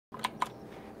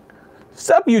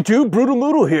Sup YouTube, Brutal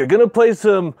Mootal here, gonna play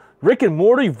some Rick and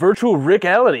Morty virtual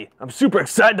Rick-ality. I'm super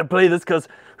excited to play this because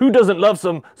who doesn't love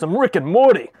some Rick and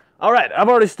Morty? Alright, I've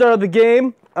already started the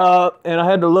game, and I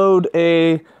had to load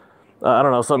a, I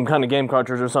don't know, some kind of game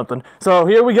cartridge or something. So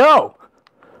here we go!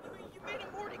 You made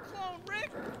a Morty clone,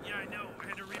 Rick? Yeah, I know. I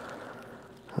had to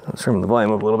Let's turn the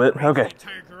volume up a little bit. Okay. the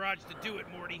entire garage to do it,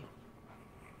 Morty.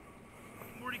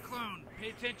 Morty clone, pay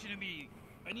attention to me.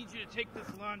 I need you to take this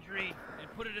laundry and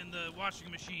put it in the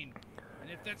washing machine. And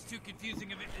if that's too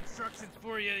confusing of instructions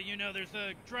for you, you know, there's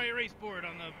a dry erase board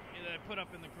on that I put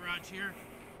up in the garage here.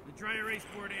 The dry erase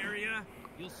board area,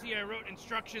 you'll see I wrote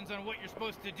instructions on what you're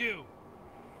supposed to do.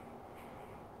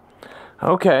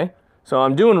 Okay, so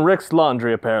I'm doing Rick's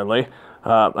laundry apparently.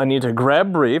 I need to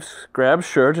grab briefs, grab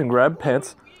shirts, and grab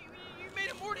pants. You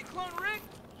made a Morty clone, Rick?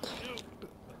 No,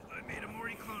 I made a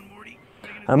Morty clone, Morty.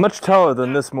 I'm much taller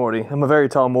than this Morty. I'm a very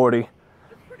tall Morty.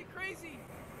 That's pretty crazy.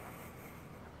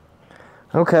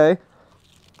 Okay.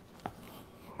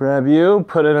 Grab you,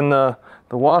 put it in the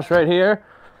wash right here.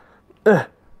 Wow,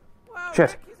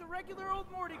 Shit. Rick, he's a regular old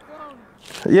Morty clone.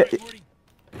 Yeah, Right, Morty?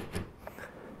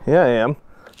 yeah I am.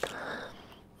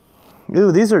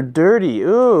 Ooh, these are dirty.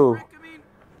 Ooh. Rick, I mean,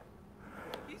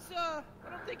 I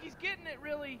don't think he's getting it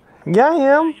really. Yeah, I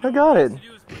am. You know, I got all he it. has to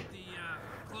do is put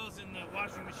the clothes in the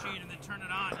washing machine and then turn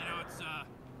it on. You know,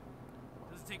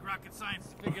 doesn't take rocket science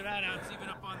to figure that out. It's even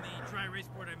up on the dry erase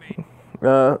board I made.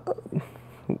 I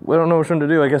don't know which one to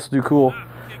do. I guess do cool.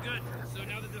 Okay, good. So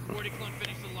now that this Morty clone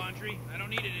finished the laundry, I don't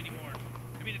need it anymore.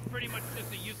 I mean, it's pretty much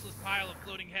just a useless pile of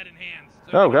floating head and hands.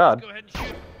 So Oh, you can God. just go ahead and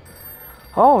shoot.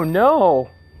 Oh, no.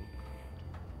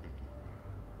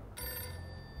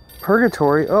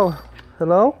 Purgatory. Oh,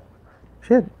 hello?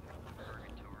 Shit.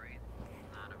 Purgatory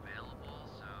not available,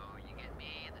 so you get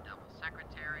me and the double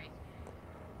secretary.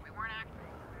 We weren't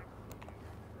acting.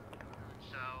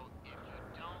 So if you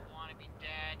don't want to be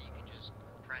dead, you can just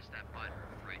press that button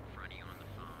right in front of you on the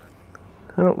phone.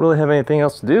 I don't really have anything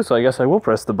else to do, so I guess I will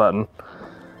press the button.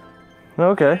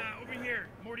 Okay. Over here,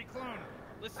 Morty clone.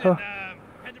 Listen, Huh.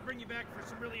 had to bring you back for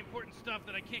some really important stuff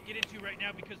that I can't get into right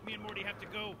now because me and Morty have to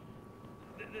go.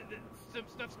 Some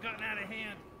stuff's gotten out of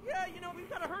hand. Yeah, you know, we've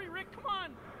got to hurry, Rick. Come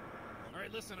on. All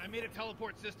right, listen, I made a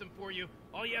teleport system for you.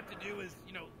 All you have to do is,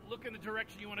 you know, look in the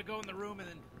direction you want to go in the room and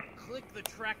then click the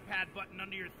trackpad button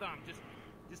under your thumb.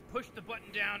 Just push the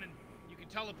button down and you can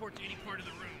teleport to any part of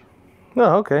the room.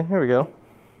 Oh, okay. Here we go. All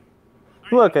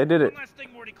right, Look, I did it. One last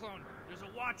thing, Morty clone. There's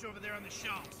a watch over there on the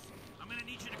shelves. I'm going to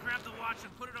need you to grab the watch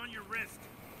and put it on your wrist.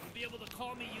 You'll be able to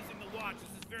call me using the watch.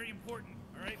 This is very important.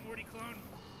 All right, Morty clone?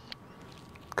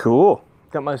 Cool.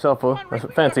 Got myself a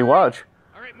fancy watch.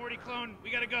 All right, Morty clone, we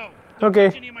gotta go. Don't Okay.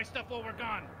 touch any of my stuff while we're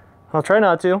gone. I'll try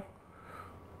not to.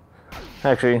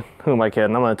 Actually, who am I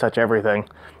kidding? I'm gonna touch everything.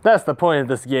 That's the point of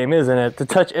this game, isn't it? To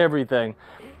touch everything.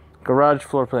 Garage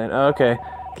floor plan. Okay.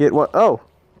 Get what? Oh,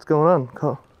 what's going on?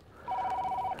 Cool.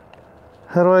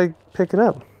 How do I pick it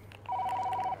up?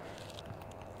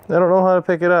 I don't know how to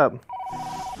pick it up.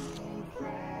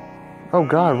 Oh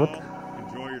God, what the?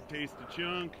 Enjoy your tasty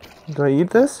chunk. Do I eat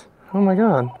this? Oh my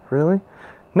God, really?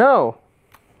 No!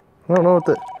 I don't know what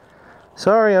the...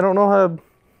 Sorry, I don't know how to...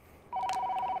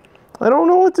 I don't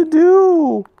know what to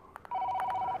do!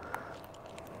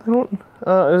 I don't...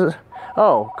 is it...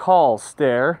 Oh, call,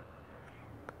 stare.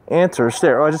 Answer,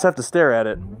 stare. Oh, I just have to stare at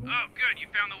it. Oh, good, you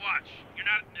found the watch. You're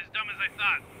not as dumb as I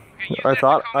thought. Okay, use I that to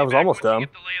thought call I me was back almost once dumb. you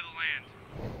get the lay of the land.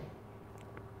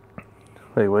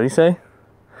 Wait, what did he say?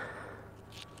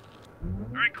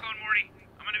 All right, Clone Morty,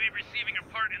 I'm gonna be receiving a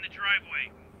part in the driveway.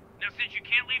 Now, since you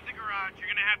can't leave the garage, you're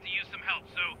gonna have to use some help.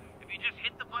 So, if you just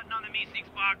hit the button on the Me-Seeks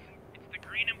box, it's the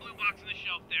green and blue box on the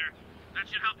shelf there. That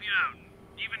should help you out.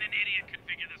 Even an idiot could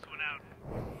figure this one out.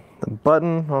 The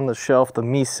button on the shelf, the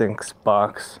Me-Sinks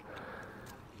box.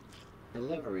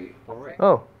 Delivery for Rick.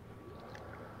 Oh.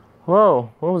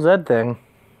 Whoa, what was that thing?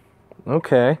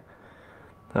 Okay.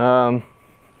 I'm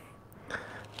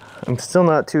still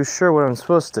not too sure what I'm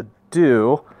supposed to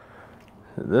do.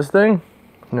 This thing?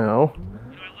 No. You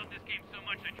know, I love this game so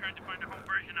much, I tried to find a home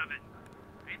version of it.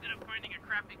 I ended up finding a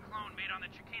crappy clone made on the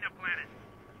Chiquita planet.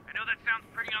 I know that sounds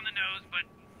pretty on the nose, but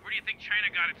where do you think China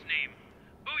got its name?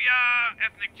 Booyah!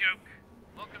 Ethnic joke.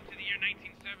 Welcome to the year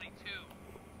 1972,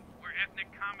 where ethnic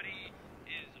comedy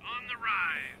is on the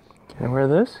rise. Can I wear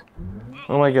this?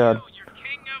 Oh my God. You're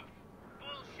king of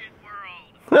bullshit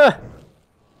world.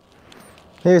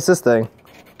 Maybe it's this thing.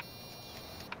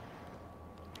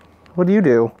 What do you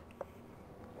do?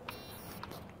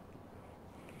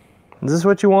 Is this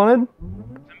what you wanted?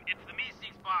 It's the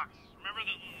Me-Seeks box. Remember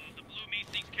the blue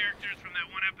Me-Seeks characters from that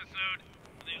one episode?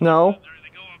 No. They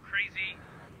go all crazy.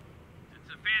 It's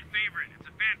a fan favorite.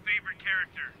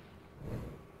 character.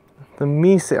 The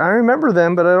Mies. I remember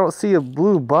them, but I don't see a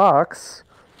blue box.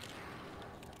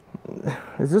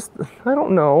 Is this? I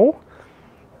don't know.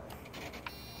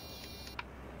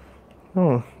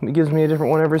 Oh, it gives me a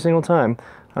different one every single time.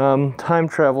 Time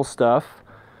travel stuff.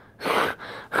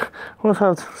 What if I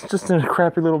was just in a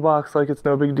crappy little box like it's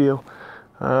no big deal?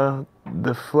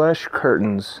 The flesh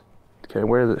curtains. Can I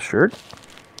wear this shirt?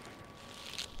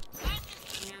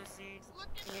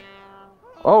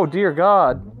 Oh dear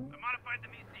God. I modified the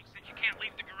Meeseeks so you can't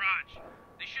leave the garage.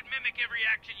 They should mimic every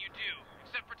action you do,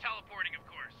 except for teleporting, of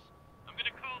course. I'm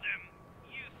gonna call them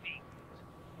Meeseeks.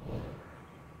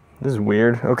 This is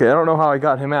weird. Okay, I don't know how I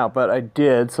got him out, but I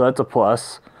did, so that's a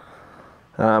plus.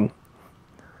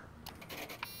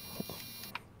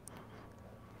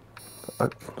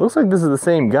 Looks like this is the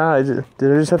same guy. Did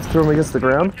I just have to throw him against the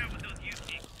ground? Watch out with those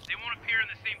Meeseeks. They won't appear in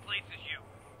the same place as you.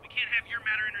 We can't have your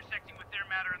matter intersecting with their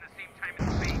matter in the same time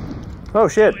and space. Oh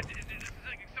shit. This is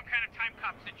like some kind of time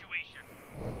cop situation.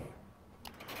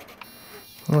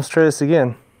 Let's try this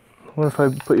again. What if I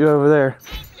put you over there?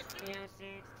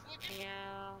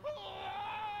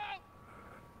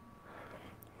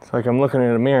 It's like I'm looking in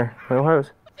a mirror. Wait, what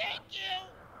was...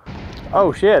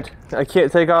 Oh shit! I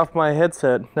can't take off my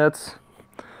headset. That's...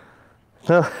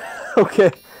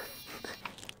 Okay.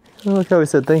 I like how he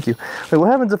said thank you. Wait, what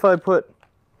happens if I put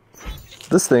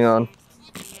this thing on?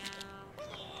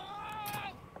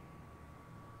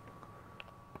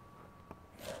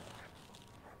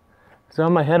 Is it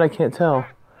on my head? I can't tell.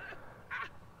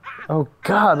 Oh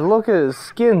God, look at his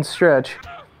skin stretch.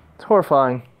 It's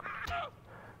horrifying.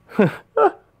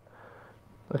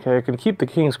 Okay, I can keep the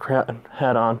king's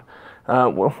hat on.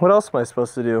 What else am I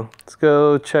supposed to do? Let's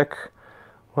go check.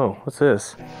 Whoa, what's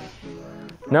this?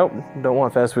 Nope, don't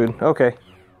want fast food. Okay.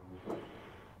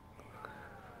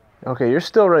 Okay, you're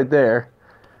still right there.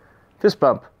 Fist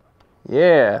bump.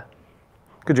 Yeah.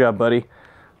 Good job, buddy.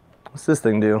 What's this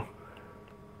thing do?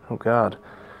 Oh God.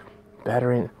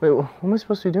 Battery. Wait, what am I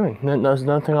supposed to be doing? There's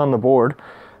nothing on the board.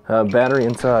 Battery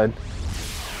inside.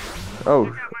 Oh.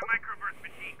 Check out my microburst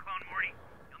machine, Clone Morty.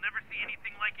 You'll never see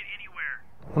anything like it anywhere.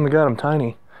 Oh my God, I'm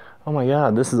tiny. Oh my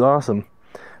God, this is awesome.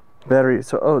 Battery.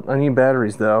 So, oh, I need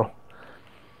batteries though.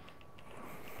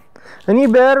 I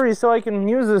need batteries so I can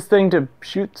use this thing to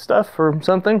shoot stuff or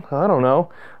something. I don't know.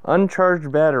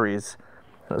 Uncharged batteries.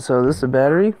 So this is a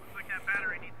battery. Looks like that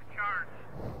battery needs a charge.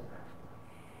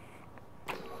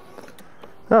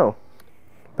 Oh,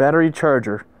 battery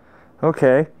charger.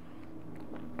 Okay.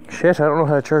 Shit, I don't know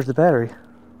how to charge the battery.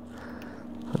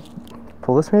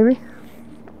 Pull this maybe?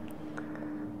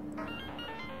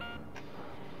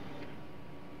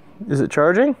 Is it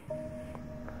charging?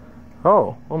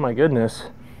 Oh my goodness.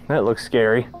 That looks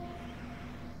scary.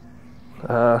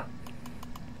 Oh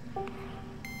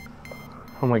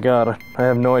my God, I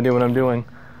have no idea what I'm doing.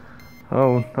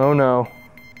 Oh no.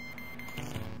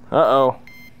 Uh-oh.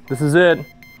 This is it.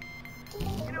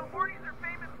 You know, Mortys are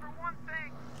famous for one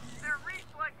thing. Their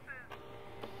reflexes.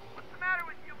 What's the matter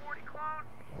with you, Morty clone?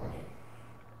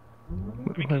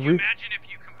 I mean, can you imagine if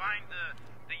you combine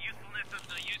the usefulness of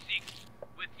the Meeseeks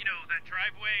with, you know, that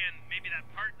driveway and maybe that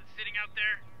part that's sitting out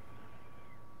there?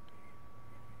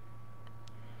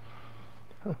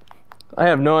 I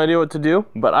have no idea what to do,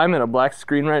 but I'm in a black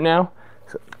screen right now.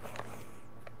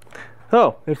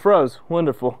 Oh, it froze.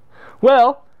 Wonderful.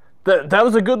 Well, that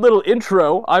was a good little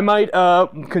intro. I might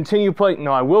continue playing.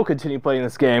 No, I will continue playing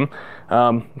this game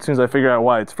as soon as I figure out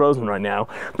why it's frozen right now.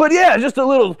 But yeah, just a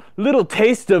little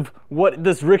taste of what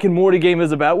this Rick and Morty game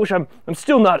is about, which I'm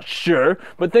still not sure.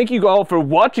 But thank you all for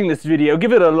watching this video.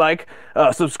 Give it a like,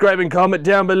 subscribe, and comment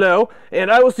down below, and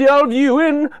I will see all of you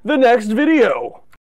in the next video.